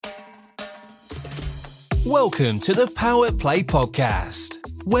Welcome to the PowettPlay Podcast,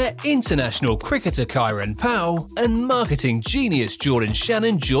 where international cricketer Kieran Powell and marketing genius Jordan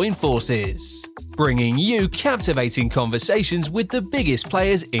Shannon join forces, bringing you captivating conversations with the biggest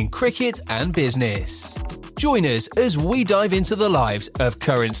players in cricket and business. Join us as we dive into the lives of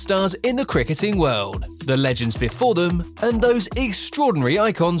current stars in the cricketing world, the legends before them, and those extraordinary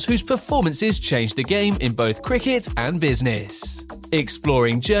icons whose performances changed the game in both cricket and business.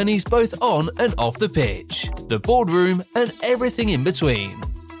 Exploring journeys both on and off the pitch, the boardroom, and everything in between.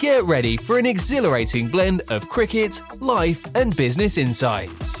 Get ready for an exhilarating blend of cricket, life, and business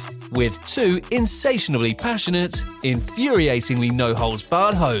insights, with two insatiably passionate, infuriatingly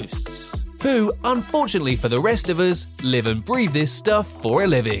no-holds-barred hosts, who, unfortunately for the rest of us, live and breathe this stuff for a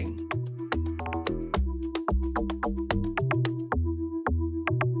living.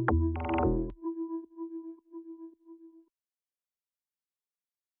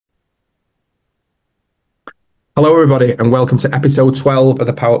 Hello everybody and welcome to episode 12 of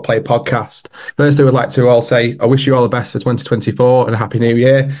the PowettPlay Podcast. Firstly, we'd like to all say I wish you all the best for 2024 and a Happy New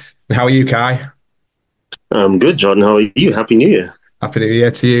Year. And how are you, Kai? I'm good, Jordan. How are you? Happy New Year. Happy New Year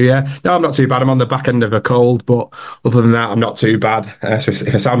to you, yeah. No, I'm not too bad. I'm on the back end of a cold, but other than that, I'm not too bad. So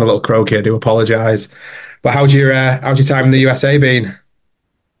if I sound a little croaky, I do apologise. But how's your time in the USA been?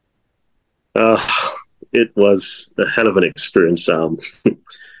 It was a hell of an experience.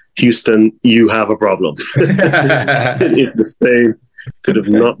 Houston, you have a problem. If the same could have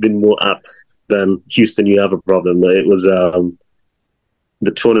not been more apt than Houston, you have a problem. It was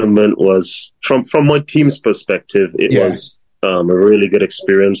the tournament was from my team's perspective. It was a really good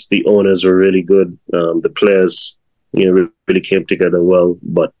experience. The owners were really good. The players, really came together well.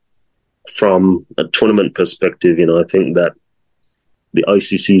 But from a tournament perspective, I think that the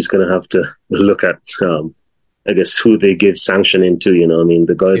ICC is going to have to look at. I guess who they give sanction into,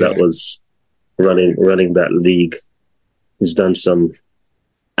 the guy that was running that league has done some,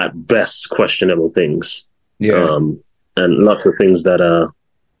 at best, questionable things. And lots of things that are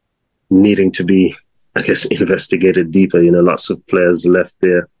needing to be, I guess, investigated deeper. Lots of players left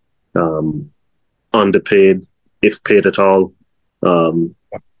there underpaid, if paid at all.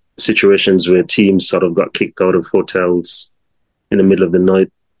 Situations where teams sort of got kicked out of hotels in the middle of the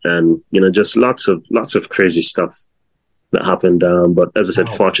night. And, just lots of crazy stuff that happened. But as I said,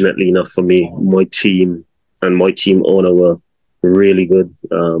 fortunately enough for me, my team and my team owner were really good.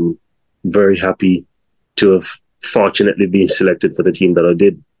 Very happy to have fortunately been selected for the team that I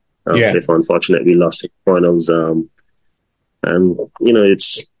did. If unfortunately lost in finals. And,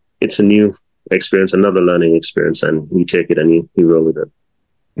 it's a new experience, another learning experience, and you take it and you roll with it.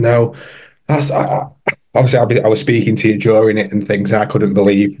 No, that's... Obviously, I was speaking to you during it and things. I couldn't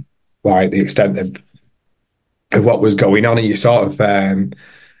believe the extent of what was going on, and you sort of,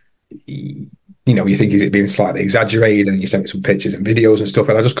 you think is it being slightly exaggerated, and you sent me some pictures and videos and stuff,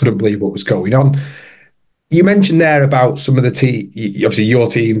 and I just couldn't believe what was going on. You mentioned there about some of the team, obviously your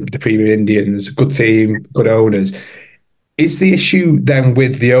team, the Premium Indians, good team, good owners. Is the issue then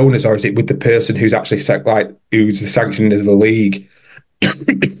with the owners, or is it with the person who's actually who's the sanctioning of the league?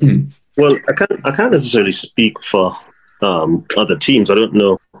 Well, I can't necessarily speak for other teams. I don't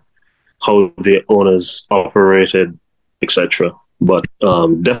know how the owners operated, etc. But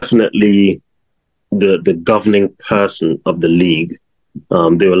definitely the governing person of the league,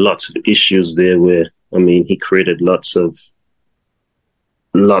 there were lots of issues there where, he created lots of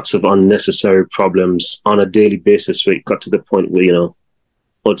unnecessary problems on a daily basis where it got to the point where,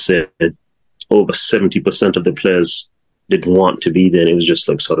 I'd say over 70% of the players didn't want to be there. And it was just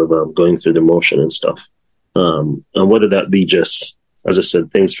going through the motion and stuff. And whether that be just, as I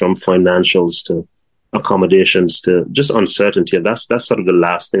said, things from financials to accommodations to just uncertainty. And that's sort of the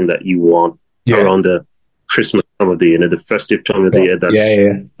last thing that you want around the Christmas time of the year, the festive time of the year.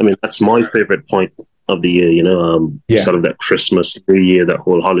 That's my favorite point of the year, sort of that Christmas, New Year, that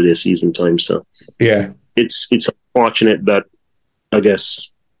whole holiday season time. So it's unfortunate that, I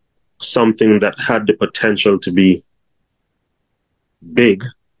guess, something that had the potential to be big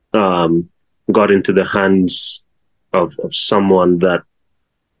got into the hands of someone that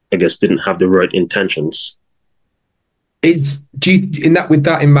I guess didn't have the right intentions. With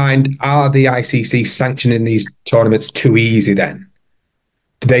that in mind, are the ICC sanctioning these tournaments too easy then?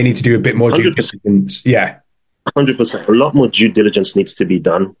 Do they need to do a bit more due diligence? 100%. A lot more due diligence needs to be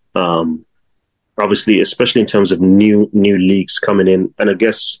done. Obviously, especially in terms of new leagues coming in. And I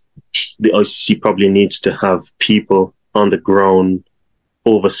guess the ICC probably needs to have people on the ground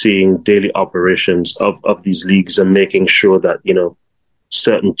overseeing daily operations of these leagues and making sure that,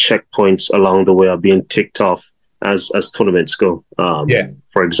 certain checkpoints along the way are being ticked off as tournaments go.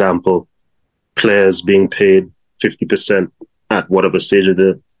 For example, players being paid 50% at whatever stage of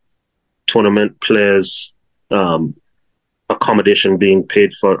the tournament, players accommodation being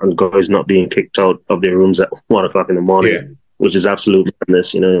paid for, and guys not being kicked out of their rooms at 1 o'clock in the morning, which is absolute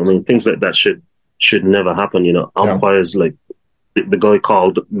madness. I mean, things like that should never happen. Umpires, like the guy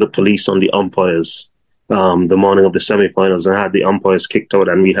called the police on the umpires the morning of the semi-finals and had the umpires kicked out,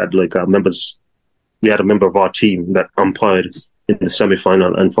 and we had a member of our team that umpired in the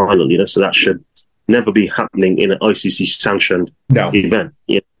semi-final and final. So that should never be happening in an ICC sanctioned event.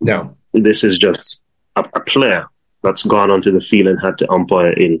 No, this is just a player that's gone onto the field and had to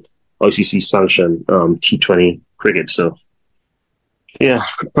umpire in ICC sanctioned T20 cricket. So,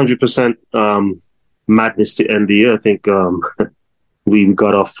 100% madness to end the year. I think we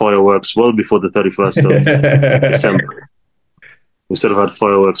got off fireworks well before the 31st of December. We sort of had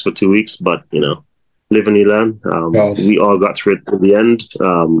fireworks for 2 weeks, but, live and you learn. We all got through it in the end.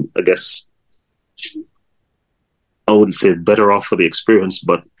 I guess I wouldn't say better off for the experience,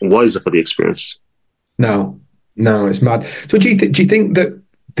 but wiser for the experience. No, it's mad. So do you think that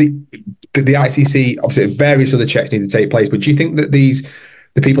the ICC, obviously various other checks need to take place, but do you think that the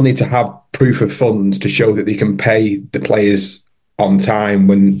people need to have proof of funds to show that they can pay the players on time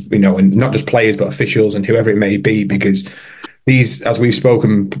when, and not just players, but officials and whoever it may be, because these, as we've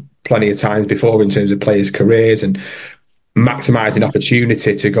spoken plenty of times before in terms of players' careers and maximising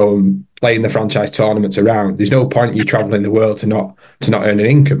opportunity to go and play in the franchise tournaments around, there's no point you travelling the world to not earn an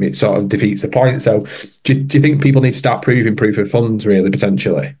income. It sort of defeats the point. So do you think people need to start proving proof of funds, really,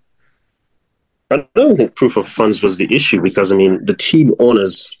 potentially? I don't think proof of funds was the issue, because, the team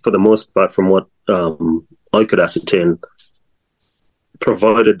owners, for the most part, from what I could ascertain,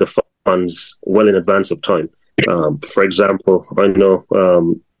 provided the funds well in advance of time. For example, I know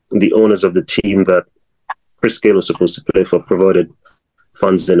the owners of the team that Chris Gayle was supposed to play for provided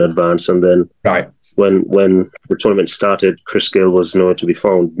funds in advance, and then when the tournament started, Chris Gayle was nowhere to be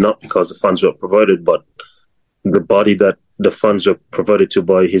found, not because the funds were provided, but the body that the funds were provided to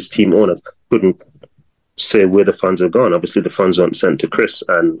by his team owner couldn't say where the funds have gone. Obviously, the funds weren't sent to Chris,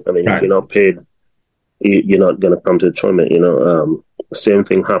 and if you're not paid, you're not going to come to the tournament. Same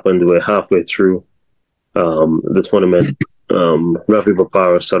thing happened where halfway through the tournament, Ravi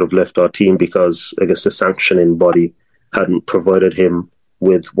Bopara sort of left our team because I guess the sanctioning body hadn't provided him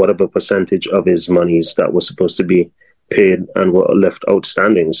with whatever percentage of his monies that was supposed to be paid and were left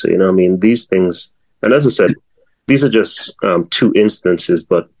outstanding. So, these things, and as I said, these are just 2 instances,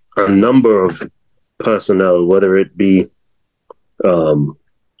 but a number of personnel, whether it be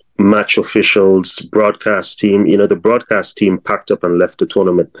match officials, broadcast team, the broadcast team packed up and left the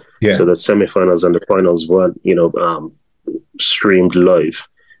tournament. So the semifinals and the finals weren't, streamed live.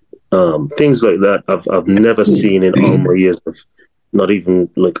 Things like that I've never seen in all my years of not even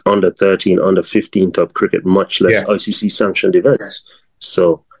like under 13, under 15 type cricket, much less ICC sanctioned events.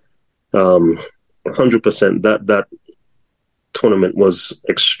 So 100% that tournament was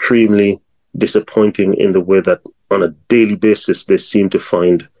extremely disappointing in the way that on a daily basis they seem to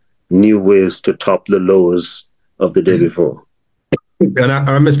find new ways to top the lows of the day before. And I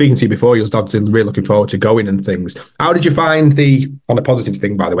remember speaking to you before, you was obviously really looking forward to going and things. How did you find on a positive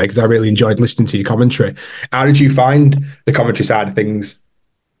thing, by the way, because I really enjoyed listening to your commentary, how did you find the commentary side of things?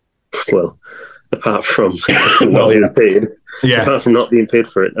 Well, apart from not being paid, apart from not being paid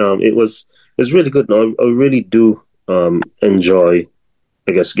for it, it was really good. And I really do enjoy,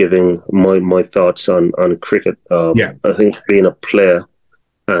 I guess, giving my thoughts on cricket. I think being a player,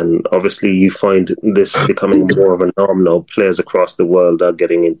 and obviously you find this becoming more of a norm now. Players across the world are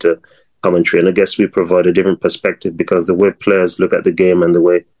getting into commentary. And I guess we provide a different perspective because the way players look at the game and the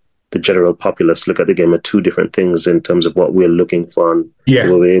way the general populace look at the game are 2 different things in terms of what we're looking for and the way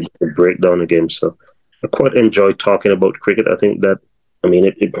we're able to break down a game. So I quite enjoy talking about cricket. I think that,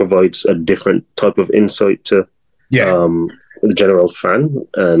 it provides a different type of insight to the general fan.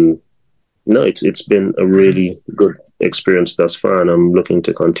 And no, it's been a really good experience thus far, and I'm looking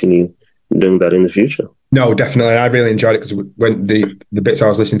to continue doing that in the future. No, definitely. I really enjoyed it because when the bits I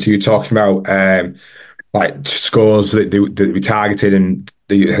was listening to you talking about, like scores that we targeted, and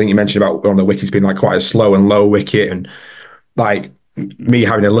I think you mentioned about on the wickets being like quite a slow and low wicket, and like me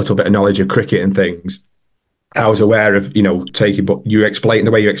having a little bit of knowledge of cricket and things, I was aware of, taking, but the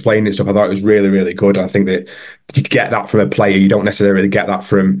way you explained it and stuff, I thought it was really, really good. I think that you get that from a player. You don't necessarily get that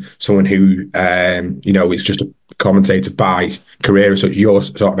from someone who, is just a commentator by career as such. You're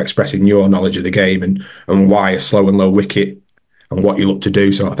sort of expressing your knowledge of the game and why a slow and low wicket and what you look to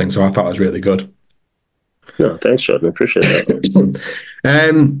do sort of thing. So I thought it was really good. No, thanks, Jordan. I appreciate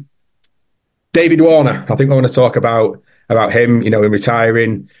that. David Warner, I think I want to talk about him, in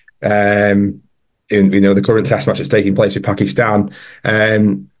retiring. in the current Test match that's taking place in Pakistan. I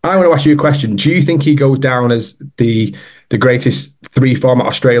want to ask you a question. Do you think he goes down as the greatest three-format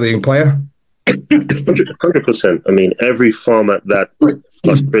Australian player? 100%. I mean, every format that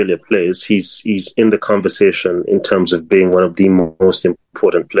Australia plays, he's in the conversation in terms of being one of the most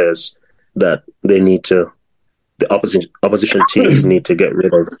important players that the opposition teams need to get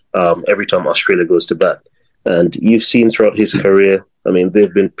rid of number time Australia goes to bat. And you've seen throughout his career, I mean, there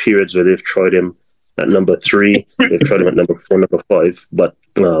have been periods where they've tried him at number 3, they've tried him at number 4, number 5, but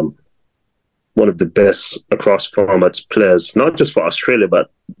one of the best across formats players, not just for Australia,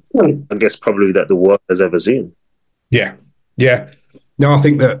 but I guess probably that the world has ever seen. Yeah. No, I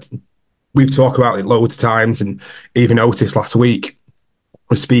think that we've talked about it loads of times, and even Otis last week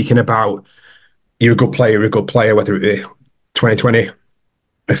was speaking about you're a good player, whether it be 2020,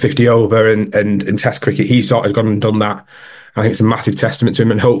 a 50 over and Test cricket. He's sort of gone and done that. I think it's a massive testament to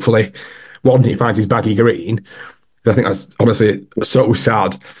him, and hopefully one day he finds his baggy green. I think that's honestly so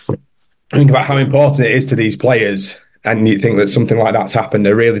sad. Think about how important it is to these players, and you think that something like that's happened.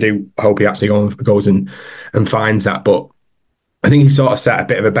 I really do hope he actually goes and finds that. But I think he sort of set a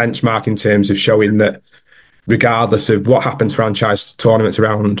bit of a benchmark in terms of showing that regardless of what happens franchise tournaments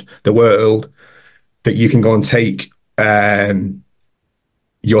around the world, that you can go and take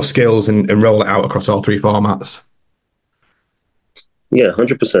your skills and roll it out across all 3 formats. Yeah,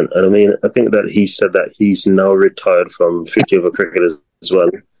 100%. And I mean, I think that he said that he's now retired from 50 over cricket as well.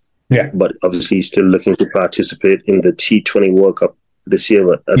 Yeah. But obviously he's still looking to participate in the T20 World Cup this year.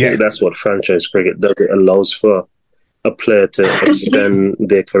 But I think that's what franchise cricket does. It allows for a player to extend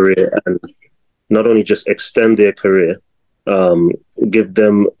their career, and not only just extend their career, give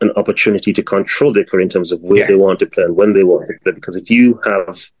them an opportunity to control their career in terms of where they want to play and when they want to play. Because if you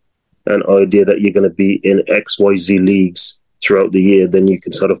have an idea that you're going to be in XYZ leagues throughout the year, then you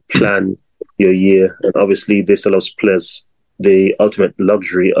can sort of plan your year. And obviously this allows players the ultimate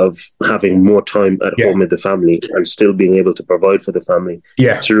luxury of having more time at home with the family and still being able to provide for the family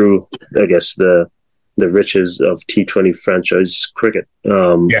through, I guess, the riches of T20 franchise cricket,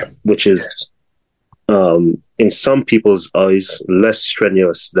 which is, in some people's eyes, less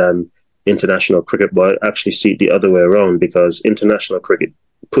strenuous than international cricket. But I actually see it the other way around, because international cricket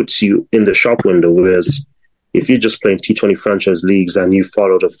puts you in the shop window, whereas if you're just playing T20 franchise leagues and you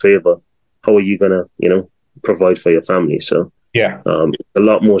fall out of favor, how are you going to, provide for your family? So a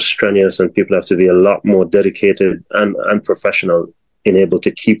lot more strenuous, and people have to be a lot more dedicated and professional in able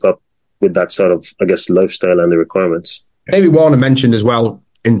to keep up with that sort of, I guess, lifestyle and the requirements. Maybe Warner mentioned as well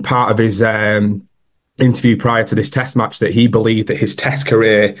in part of his interview prior to this Test match that he believed that his Test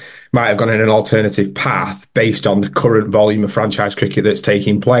career might have gone in an alternative path based on the current volume of franchise cricket that's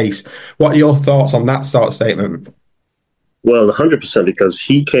taking place. What are your thoughts on that sort of statement? Well, 100%, because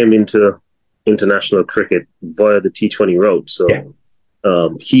he came into international cricket via the T20 route. So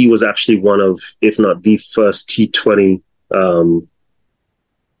he was actually one of, if not the first T20,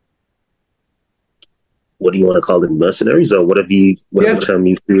 what do you want to call them, mercenaries or whatever term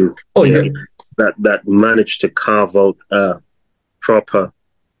you feel, that managed to carve out a proper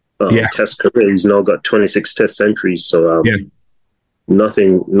Test career. He's now got 26 Test centuries, so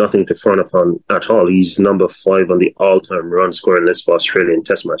nothing to frown upon at all. He's number 5 on the all-time run scoring list for Australian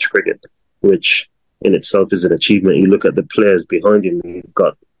Test match cricket, which in itself is an achievement. You look at the players behind him, you've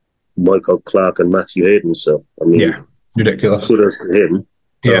got Michael Clarke and Matthew Hayden. So, I mean, ridiculous. Kudos to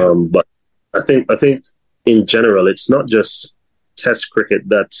him. But I think in general, it's not just Test cricket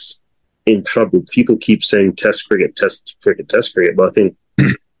that's in trouble. People keep saying Test cricket, but I think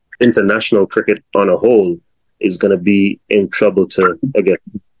international cricket on a whole is going to be in trouble to, again,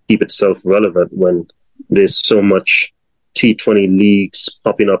 keep itself relevant when there's so much T20 leagues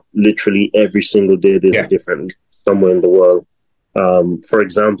popping up literally every single day. There's a different league somewhere in the world. For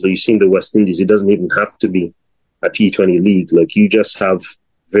example, you've seen the West Indies. It doesn't even have to be a T20 league. Like, you just have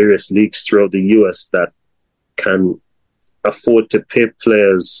various leagues throughout the US that can afford to pay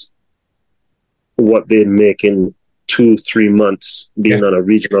players what they make in 2-3 months being on a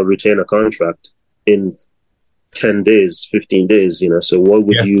regional retainer contract in 10 days, 15 days, So why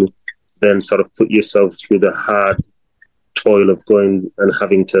would you then sort of put yourself through the hard toil of going and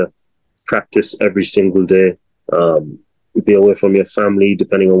having to practice every single day, be away from your family,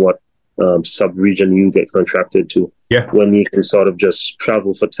 depending on what sub-region you get contracted to, when you can sort of just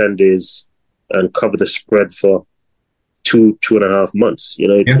travel for 10 days and cover the spread for 2.5 months.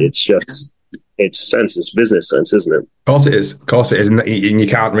 It's just, it's business sense, isn't it? Of course it is. And you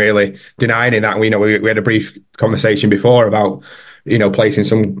can't really deny any of that. We had a brief conversation before about, placing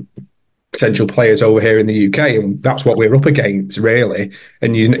some potential players over here in the UK, and that's what we're up against, really.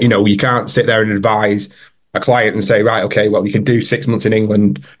 And you can't sit there and advise a client and say, right, okay, well, you can do 6 months in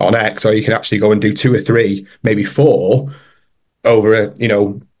England on X, or you can actually go and do 2 or 3, maybe 4 over a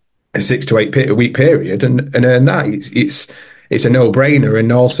 6 to 8 week period and earn that. It's a no-brainer.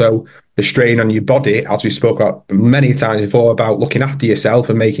 And also the strain on your body, as we spoke about many times before, about looking after yourself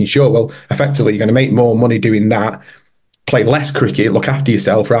and making sure, well, effectively you're going to make more money doing that, play less cricket, look after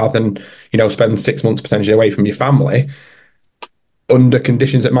yourself, rather than spend 6 months potentially away from your family under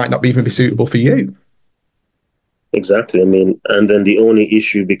conditions that might not even be suitable for you. Exactly. I mean, and then the only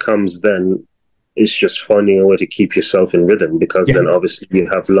issue becomes then is just finding a way to keep yourself in rhythm, because then obviously you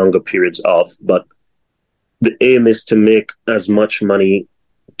have longer periods off. But the aim is to make as much money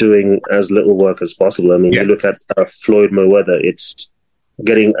doing as little work as possible. I mean, you look at Floyd Mayweather, it's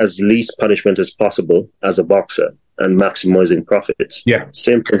getting as least punishment as possible as a boxer and maximizing profits. Yeah.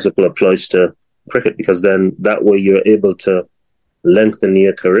 Same principle applies to cricket, because then that way you're able to lengthen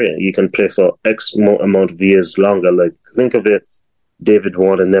your career. You can play for X amount of years longer. Like, think of it, David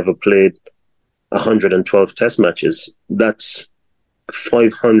Warner never played 112 test matches. That's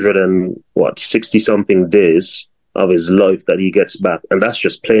 560 something days of his life that he gets back, and that's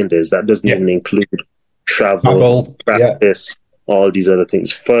just playing days. That doesn't even include travel, practice, all these other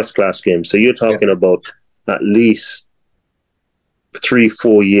things, first class games. So you're talking about at least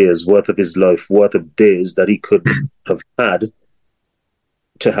 3-4 years worth of his life, worth of days that he could have had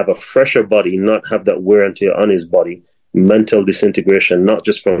to have a fresher body, not have that wear and tear on his body, mental disintegration, not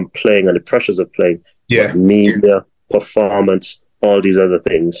just from playing and the pressures of playing, but media, performance, all these other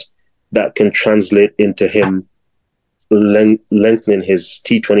things that can translate into him lengthening his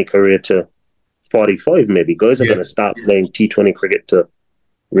T20 career to 45 maybe. Guys are going to start playing T20 cricket to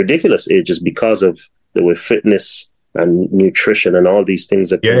ridiculous ages because of the way fitness and nutrition and all these things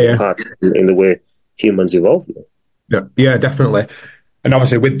that play a part in the way humans evolve. Yeah, definitely. And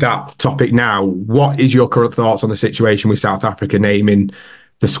obviously with that topic now, what is your current thoughts on the situation with South Africa naming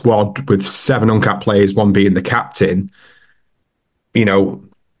the squad with 7 uncapped players, 1 being the captain?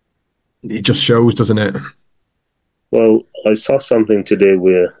 It just shows, doesn't it? Well, I saw something today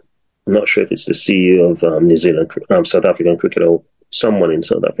where, I'm not sure if it's the CEO of South African cricket or someone in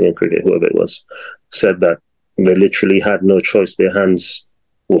South African cricket, whoever it was, said that they literally had no choice. Their hands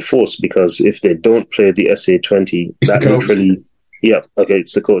were forced, because if they don't play the SA20, that literally...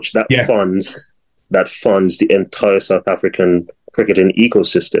 it's the coach. That funds the entire South African cricketing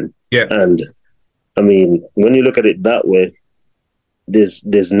ecosystem. Yeah. And I mean, when you look at it that way,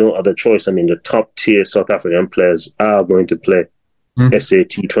 there's no other choice. I mean, the top tier South African players are going to play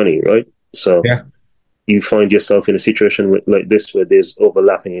SAT20, right? So you find yourself in a situation like this where there's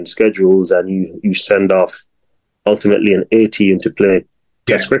overlapping in schedules, and you send off ultimately an A team to play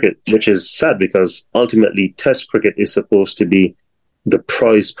Test cricket, which is sad, because ultimately Test cricket is supposed to be the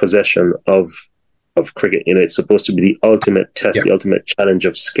prized possession of cricket. It's supposed to be the ultimate test, the ultimate challenge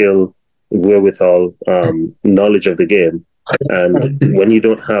of skill, wherewithal, knowledge of the game. And when you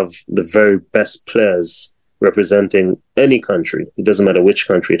don't have the very best players representing any country, it doesn't matter which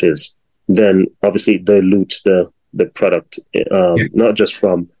country it is, then obviously it dilutes the product, not just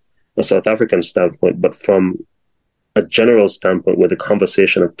from a South African standpoint, but from a general standpoint, where the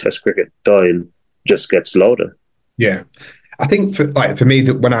conversation of Test cricket dying just gets louder. Yeah. I think for me,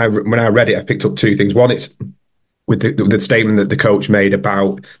 that when I read it, I picked up 2 things. One, it's with the statement that the coach made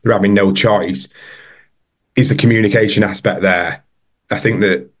about there having no choice, is the communication aspect there. I think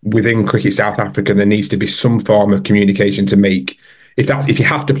that within Cricket South Africa, there needs to be some form of communication to make, if you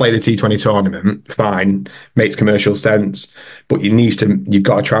have to play the T20 tournament, fine, makes commercial sense, but you've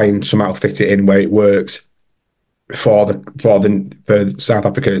got to try and somehow fit it in where it works for the South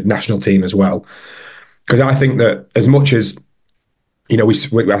Africa national team as well. Because I think that as much as, I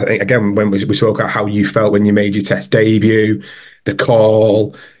think, again, when we spoke about how you felt when you made your Test debut, the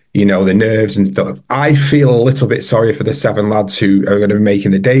call, the nerves and stuff, I feel a little bit sorry for the 7 lads who are going to be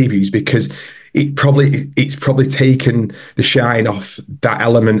making the debuts, because it's probably taken the shine off that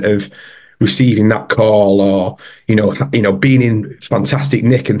element of receiving that call, or being in fantastic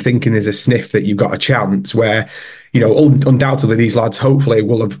nick and thinking there's a sniff that you've got a chance, where undoubtedly these lads hopefully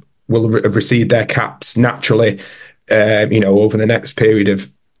will have received their caps naturally, over the next period of,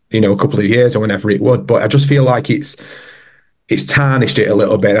 a couple of years or whenever it would. But I just feel like it's tarnished it a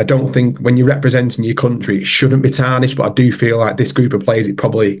little bit. I don't think when you're representing your country, it shouldn't be tarnished, but I do feel like this group of players, it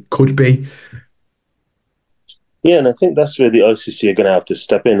probably could be. Yeah, and I think that's where the ICC are going to have to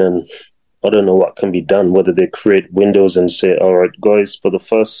step in, and I don't know what can be done, whether they create windows and say, all right, guys, for the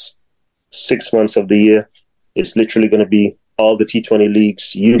first 6 months of the year, it's literally going to be all the T20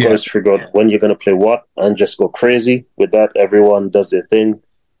 leagues. You guys figure out when you're going to play what and just go crazy with that. Everyone does their thing,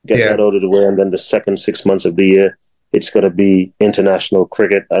 get that out of the way. And then the second 6 months of the year, it's going to be international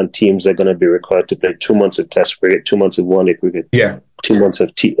cricket, and teams are going to be required to play 2 months of Test cricket, 2 months of one-day cricket, 2 months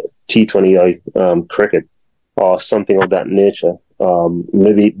of T20I cricket, or something of that nature.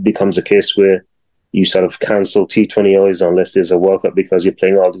 Maybe it becomes a case where you sort of cancel T20Is unless there's a World Cup because you're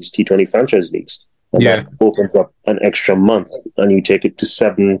playing all these T20 franchise leagues. And that opens up an extra month, and you take it to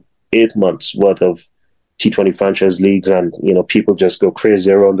 7-8 months worth of T20 franchise leagues, and people just go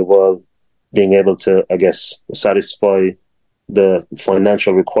crazy around the world, being able to, I guess, satisfy the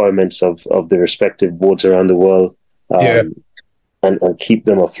financial requirements of the respective boards around the world, and keep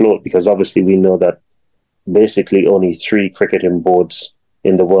them afloat. Because obviously we know that basically only 3 cricketing boards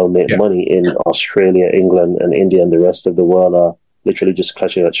in the world make money. In Australia, England, and India, and the rest of the world are literally just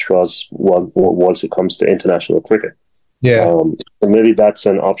clutching at straws once it comes to international cricket. So maybe that's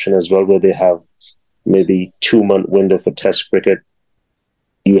an option as well, where they have maybe 2-month window for Test cricket.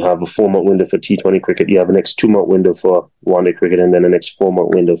 You have a 4-month window for T20 cricket. You have a next 2-month window for one-day cricket, and then the next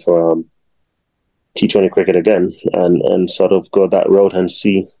 4-month window for T20 cricket again, and sort of go that route and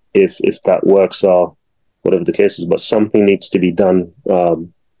see if that works or whatever the case is. But something needs to be done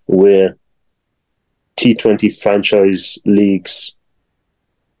where T20 franchise leagues,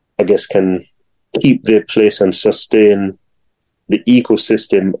 I guess, can keep their place and sustain the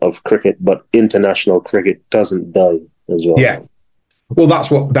ecosystem of cricket, but international cricket doesn't die as well. Yeah. Well, that's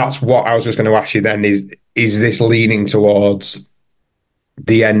what I was just going to ask you then, is this leaning towards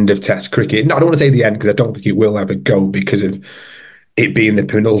the end of Test cricket? No, I don't want to say the end, because I don't think it will ever go because of it being the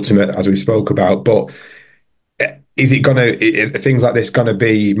penultimate, as we spoke about. But is it things like this going to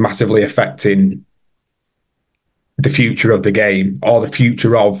be massively affecting the future of the game, or the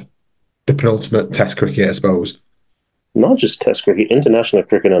future of the penultimate Test cricket, I suppose? Not just Test cricket, international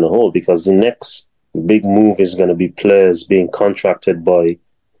cricket on a whole, because the next big move is going to be players being contracted by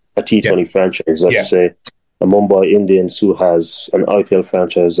a T20 franchise. Let's say a Mumbai Indians who has an IPL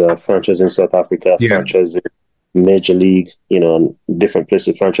franchise, a franchise in South Africa, a franchise in Major League, and different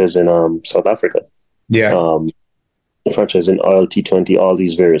places, franchise in South Africa, franchise in ILT20, all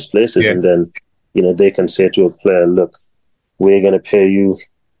these various places. And then, they can say to a player, look, we're going to pay you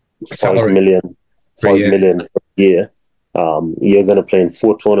 $5 million for a year. You're going to play in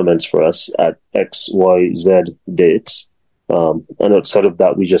 4 tournaments for us at X, Y, Z dates. And outside of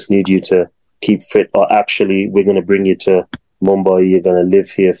that, we just need you to keep fit. Or actually, we're going to bring you to Mumbai. You're going to live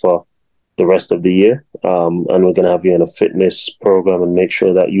here for the rest of the year. And we're going to have you in a fitness program and make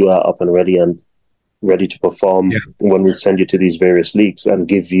sure that you are up and ready to perform when we send you to these various leagues, and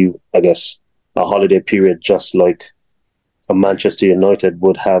give you, I guess, a holiday period, just like a Manchester United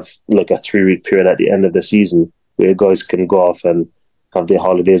would have, like a 3-week period at the end of the season, where guys can go off and have their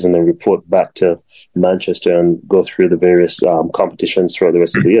holidays and then report back to Manchester and go through the various competitions throughout the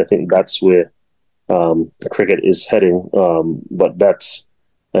rest of the year. I think that's where cricket is heading. But that's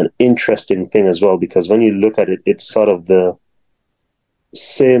an interesting thing as well, because when you look at it, it's sort of the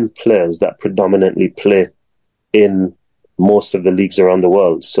same players that predominantly play in most of the leagues around the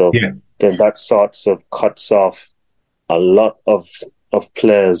world. So then that sorts of cuts off a lot of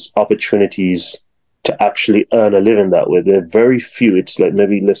players' opportunities to actually earn a living that way. There are very few. It's like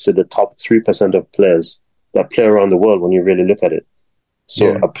maybe, let's say, the top 3% of players that play around the world when you really look at it.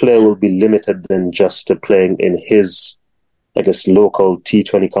 So a player will be limited then just to playing in his, I guess, local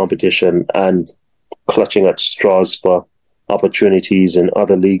T20 competition and clutching at straws for opportunities in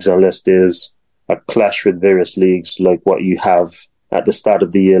other leagues, unless there's a clash with various leagues, like what you have at the start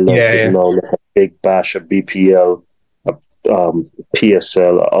of the year, like a Big Bash, a BPL, a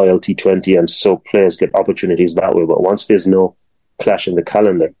PSL, a ILT20, and so players get opportunities that way. But once there's no clash in the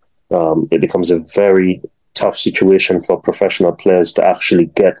calendar, it becomes a very tough situation for professional players to actually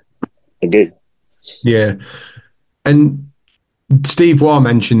get a gig. Yeah. And Steve Waugh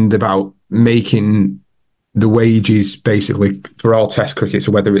mentioned about making the wages basically for all Test cricket,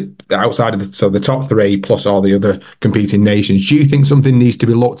 so whether it outside of the top 3 plus all the other competing nations, do you think something needs to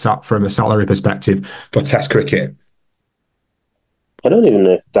be looked at from a salary perspective for Test cricket? I don't even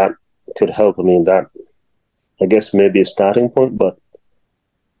know if that could help. I mean, that, I guess, maybe a starting point, but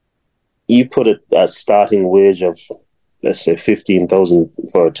you put it as starting wage of, let's say, 15,000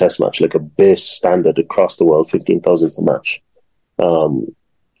 for a Test match, like a base standard across the world, 15,000 per match.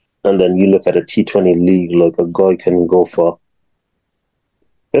 And then you look at a T20 league, like a guy can go for,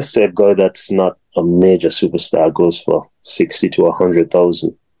 let's say a guy that's not a major superstar goes for 60 to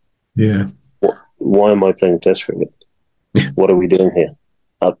 100,000. Yeah. Why am I playing Test cricket? What are we doing here?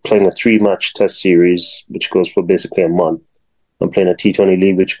 I'm playing a 3-match Test series, which goes for basically a month. I'm playing a T20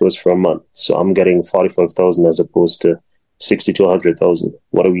 league which goes for a month, so I'm getting 45,000 as opposed to 60 to 100,000.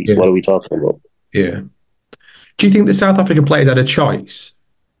 What are we talking about? Yeah. Do you think the South African players had a choice?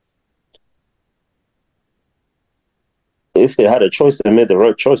 If they had a choice, they made the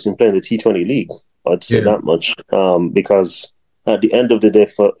right choice in playing the T20 league. I'd say that much, because at the end of the day,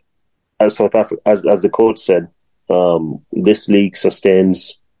 as South Africa, as the coach said, this league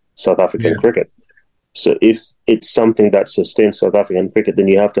sustains South African cricket. So if it's something that sustains South African cricket, then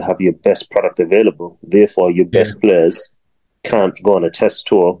you have to have your best product available. Therefore, your best players can't go on a test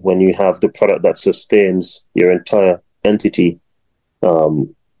tour when you have the product that sustains your entire entity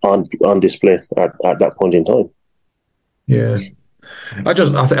on display at that point in time. Yeah. I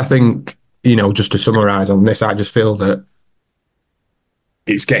think, just to summarise on this, I just feel that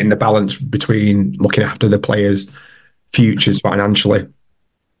it's getting the balance between looking after the players' futures financially,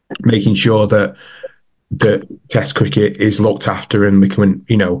 making sure that the Test cricket is looked after, and we can,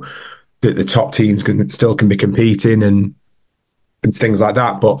 that the top teams can be competing and things like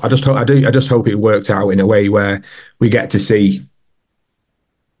that. But I just hope it works out in a way where we get to see,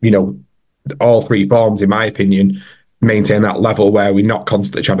 all three forms, in my opinion, maintain that level where we're not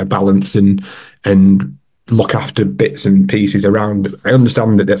constantly trying to balance and look after bits and pieces around. I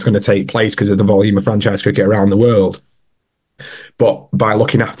understand that that's going to take place because of the volume of franchise cricket around the world. But by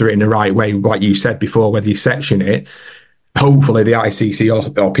looking after it in the right way, like you said before, whether you section it, hopefully the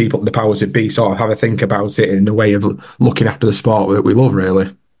ICC or people, the powers that be, sort of have a think about it in a way of looking after the sport that we love,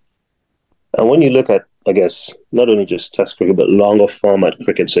 really. And when you look at, I guess, not only just Test cricket, but longer format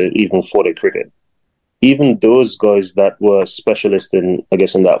cricket, so even 40 cricket, even those guys that were specialists in, I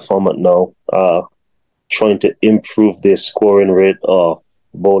guess, in that format now are trying to improve their scoring rate, or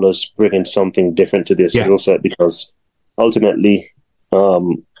bowlers bringing something different to their skill set, because ultimately,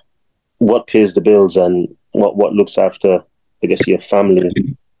 what pays the bills and what looks after, I guess, your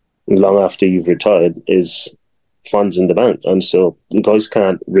family long after you've retired is funds in the bank. And so the guys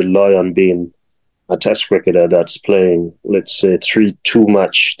can't rely on being a Test cricketer that's playing, let's say, 3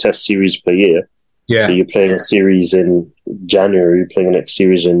 2-match Test series per year. Yeah. So you're playing a series in January, you're playing the next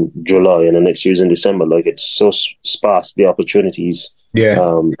series in July, and the next series in December. Like, it's so sparse, the opportunities,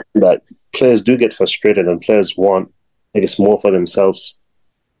 that players do get frustrated, and players want, I guess, more for themselves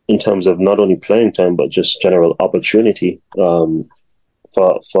in terms of not only playing time, but just general opportunity for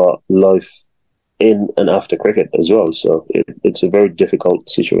life in and after cricket as well. So it's a very difficult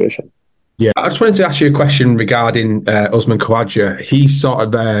situation. Yeah, I just wanted to ask you a question regarding Usman Khawaja. He's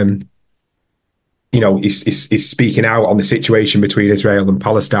sort of, he's speaking out on the situation between Israel and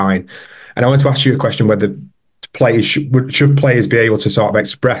Palestine. And I want to ask you a question whether players should players be able to sort of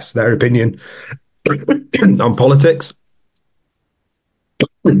express their opinion on politics?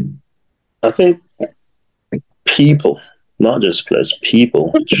 I think people, not just players,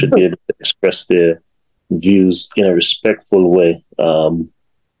 people should be able to express their views in a respectful way on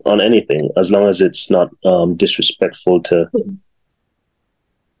anything, as long as it's not disrespectful to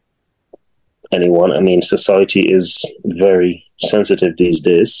anyone. I mean, society is very sensitive these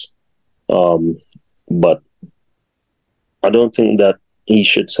days, but I don't think that he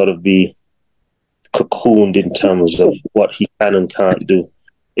should sort of be cocooned in terms of what he can and can't do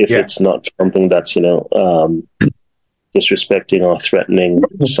if it's not something that's, disrespecting or threatening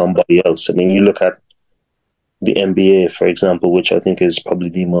somebody else. I mean, you look at the NBA, for example, which I think is probably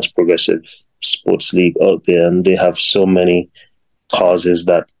the most progressive sports league out there, and they have so many causes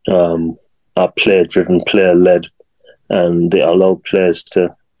that are player-driven, player-led, and they allow players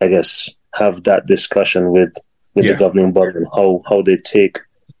to, I guess, have that discussion with the governing body and how they take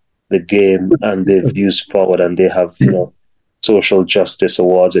the game and their views forward, and they have, social justice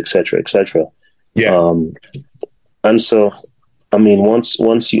awards, etc., etc. And so, I mean,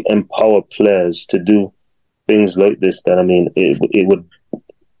 once you empower players to do things like this, then I mean, it would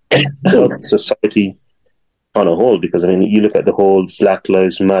help society on a whole. Because I mean, you look at the whole Black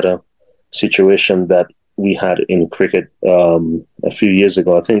Lives Matter situation that we had in cricket a few years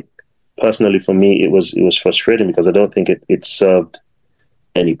ago. I think personally, for me, it was frustrating because I don't think it served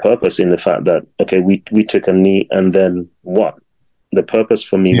any purpose in the fact that, okay, we took a knee and then what? The purpose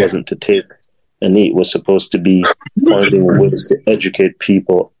for me wasn't to take a knee. It was supposed to be finding ways to educate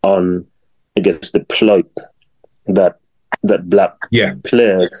people on, I guess, the plight that Black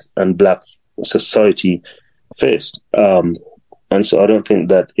players and Black society faced. And so I don't think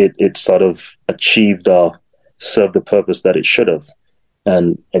that it sort of achieved or served the purpose that it should have.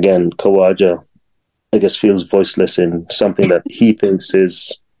 And again, Khawaja, I guess, feels voiceless in something that he thinks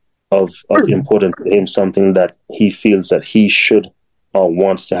is of importance to him, something that he feels that he should or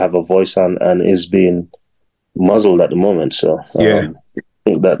wants to have a voice on, and is being muzzled at the moment. So Yeah. I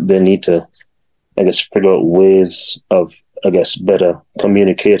think that they need to, I guess, figure out ways of, I guess, better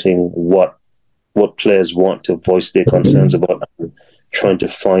communicating what players want to voice their concerns about, and trying to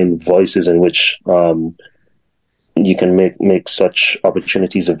find voices in which you can make such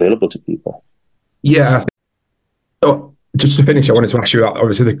opportunities available to people. Yeah. So just to finish, I wanted to ask you about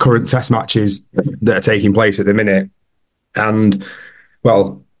obviously the current test matches that are taking place at the minute. And,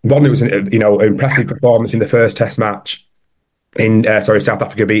 well, one, it was an impressive performance in the first test match in South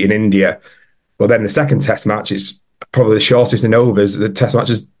Africa beating India. Well, then the second test match, it's probably the shortest in overs the test match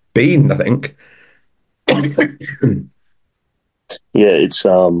has been, I think. Yeah,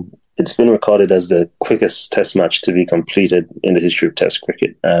 it's been recorded as the quickest test match to be completed in the history of test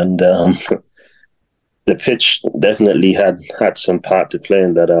cricket. And the pitch definitely had some part to play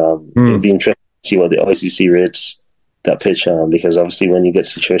in that. It'll be interesting to see what the ICC rates that pitch, because obviously when you get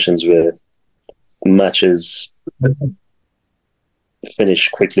situations where matches finish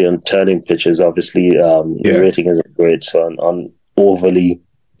quickly on turning pitches, obviously the rating isn't great. So on overly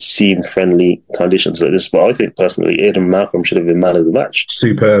seam-friendly conditions like this, but I think personally Aidan Markram should have been man of the match.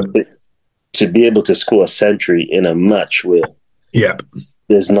 Superb. To be able to score a century in a match where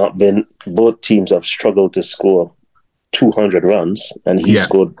there's not been, both teams have struggled to score 200 runs, and he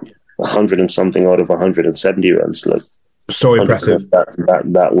scored 100 and something out of 170 runs. Like, so impressive.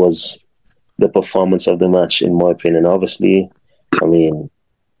 That was the performance of the match, in my opinion. Obviously, I mean,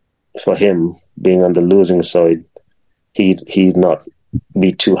 for him being on the losing side, he'd not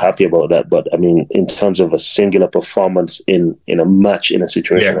be too happy about that. But I mean, in terms of a singular performance in a match in a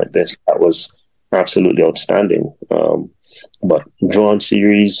situation like this, that was absolutely outstanding. But drawn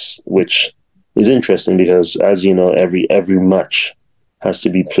series, which is interesting because, as you know, every match has to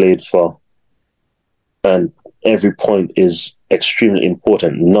be played for, and every point is extremely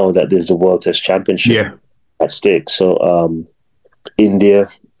important now that there's the World Test Championship at stake. So India,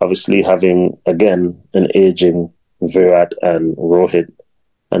 obviously having again an aging Virat and Rohit,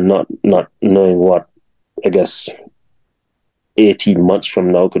 and not knowing what, I guess, 18 months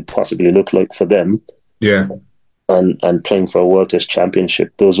from now could possibly look like for them. Yeah. And playing for a World Test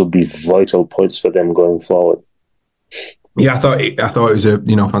Championship, those would be vital points for them going forward. Yeah, I thought it was a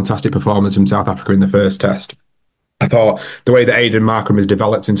fantastic performance from South Africa in the first test. I thought the way that Aidan Markram has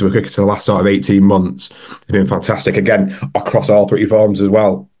developed into a cricketer the last sort of 18 months has been fantastic, again, across all three forms as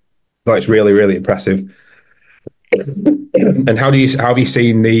well. I thought it's really, really impressive. And how have you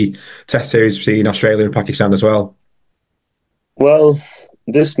seen the test series between Australia and Pakistan as well? Well,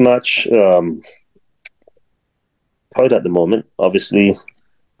 this match, tied at the moment. Obviously,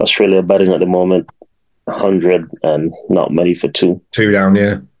 Australia batting at the moment, 100 and not many for two. Two down,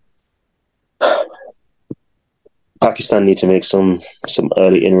 yeah. Pakistan need to make some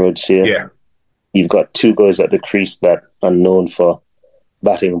early inroads here. Yeah. You've got two guys at the crease that are known for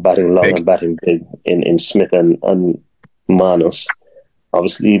batting long and batting big in Smith and Manus.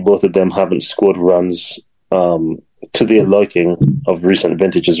 Obviously, both of them haven't scored runs to their liking of recent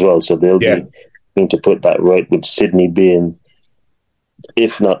vintage as well. So they'll be going to put that right, with Sydney being,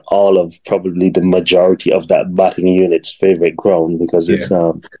 if not all of, probably the majority of that batting unit's favourite ground, because it's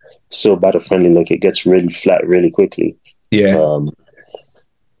so batter friendly. Like, it gets really flat really quickly. Yeah.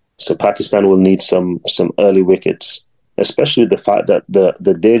 So Pakistan will need some early wickets, especially the fact that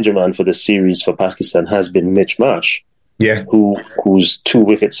the danger man for the series for Pakistan has been Mitch Marsh. Yeah. Who's 2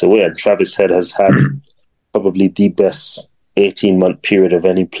 wickets away, and Travis Head has had probably the best 18-month period of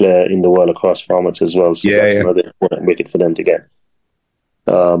any player in the world across formats as well. So that's another important wicket for them to get.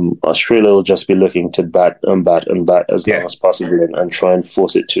 Australia will just be looking to bat and bat and bat as long as possible, and try and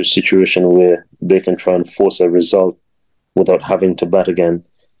force it to a situation where they can try and force a result without having to bat again.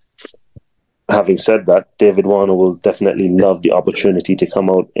 Having said that, David Warner will definitely love the opportunity to come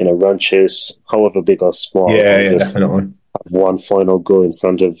out in a run chase, however big or small. Definitely. Have one final go in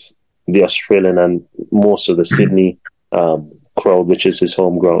front of the Australian and most of the Sydney crowd, which is his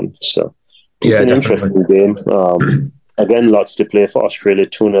home ground. So it's an interesting game. Again, lots to play for Australia,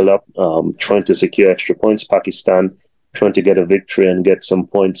 2-0 up, trying to secure extra points. Pakistan trying to get a victory and get some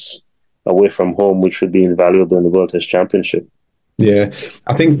points away from home, which would be invaluable in the World Test Championship. Yeah,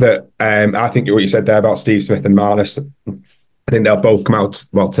 I think that I think what you said there about Steve Smith and Marnus, I think they'll both come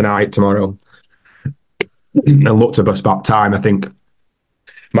out tonight, tomorrow, and look to bust back time. I think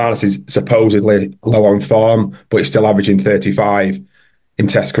Marnus is supposedly low on form, but he's still averaging 35 in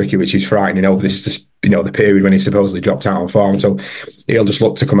Test cricket, which is frightening over this the period when he supposedly dropped out on form. So he'll just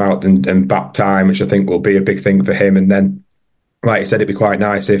look to come out and bat time, which I think will be a big thing for him. And then, like you said, it'd be quite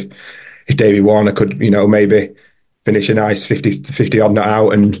nice if Davey Warner could maybe finish a nice 50 odd not out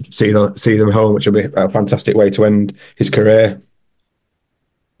and see them home, which will be a fantastic way to end his career.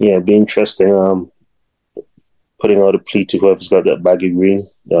 Yeah, it'd be interesting. Putting out a plea to whoever's got that baggy green.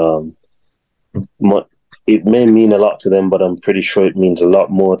 It may mean a lot to them, but I'm pretty sure it means a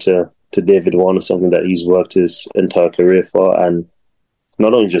lot more to David Warner, something that he's worked his entire career for, and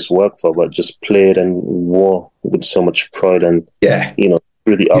not only just worked for, but just played and wore with so much pride and,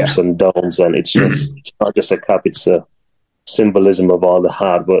 through the ups and downs. And it's not just a cap, it's a symbolism of all the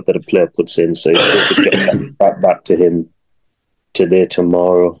hard work that a player puts in. So if you could get that back to him today,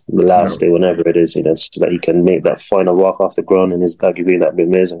 tomorrow, the last day, whenever it is, so that he can make that final walk off the ground in his baggy green, that'd be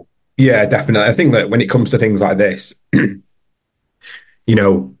amazing. Yeah, definitely. I think that when it comes to things like this, if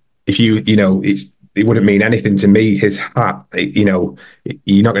it wouldn't mean anything to me, his hat, you're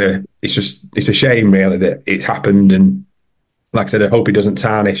not going to, it's a shame really that it's happened. And like I said, I hope he doesn't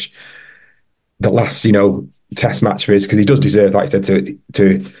tarnish the last, test match for his, because he does deserve, like I said,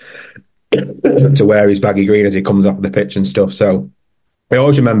 to wear his baggy green as he comes off the pitch and stuff. So I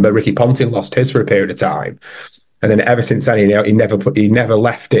always remember Ricky Ponting lost his for a period of time. And then ever since then, he never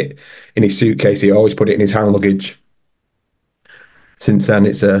left it in his suitcase. He always put it in his hand luggage. Since then,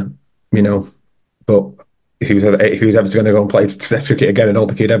 it's but if he was ever going to go and play Test cricket again, I don't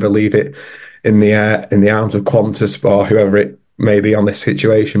think he'd ever leave it in the arms of Qantas or whoever it may be on this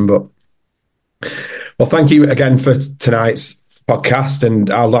situation. But well, thank you again for tonight's podcast, and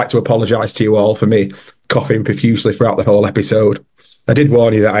I'd like to apologise to you all for me coughing profusely throughout the whole episode. I did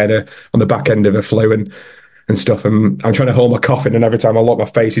warn you that I had on the back end of a flu and stuff, and I'm trying to hold my coughing, and every time I look, my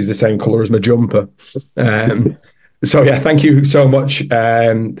face is the same colour as my jumper. So yeah, thank you so much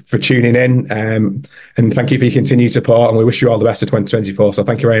for tuning in, and thank you for your continued support, and we wish you all the best of 2024. So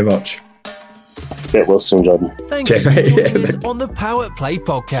thank you very much. Get well soon, Jordan. Thank you for joining us on the PowettPlay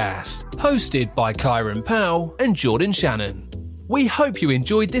Podcast, hosted by Kieran Powell and Jordan Shannon. We hope you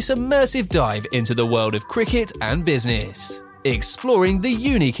enjoyed this immersive dive into the world of cricket and business, exploring the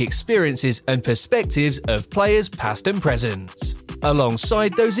unique experiences and perspectives of players past and present,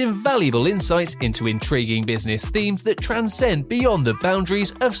 alongside those invaluable insights into intriguing business themes that transcend beyond the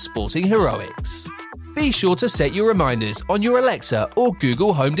boundaries of sporting heroics. Be sure to set your reminders on your Alexa or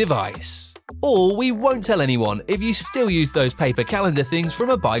Google Home device, or we won't tell anyone if you still use those paper calendar things from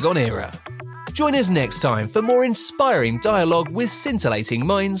a bygone era. Join us next time for more inspiring dialogue with scintillating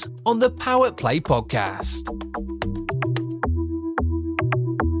minds on the PowettPlay Podcast.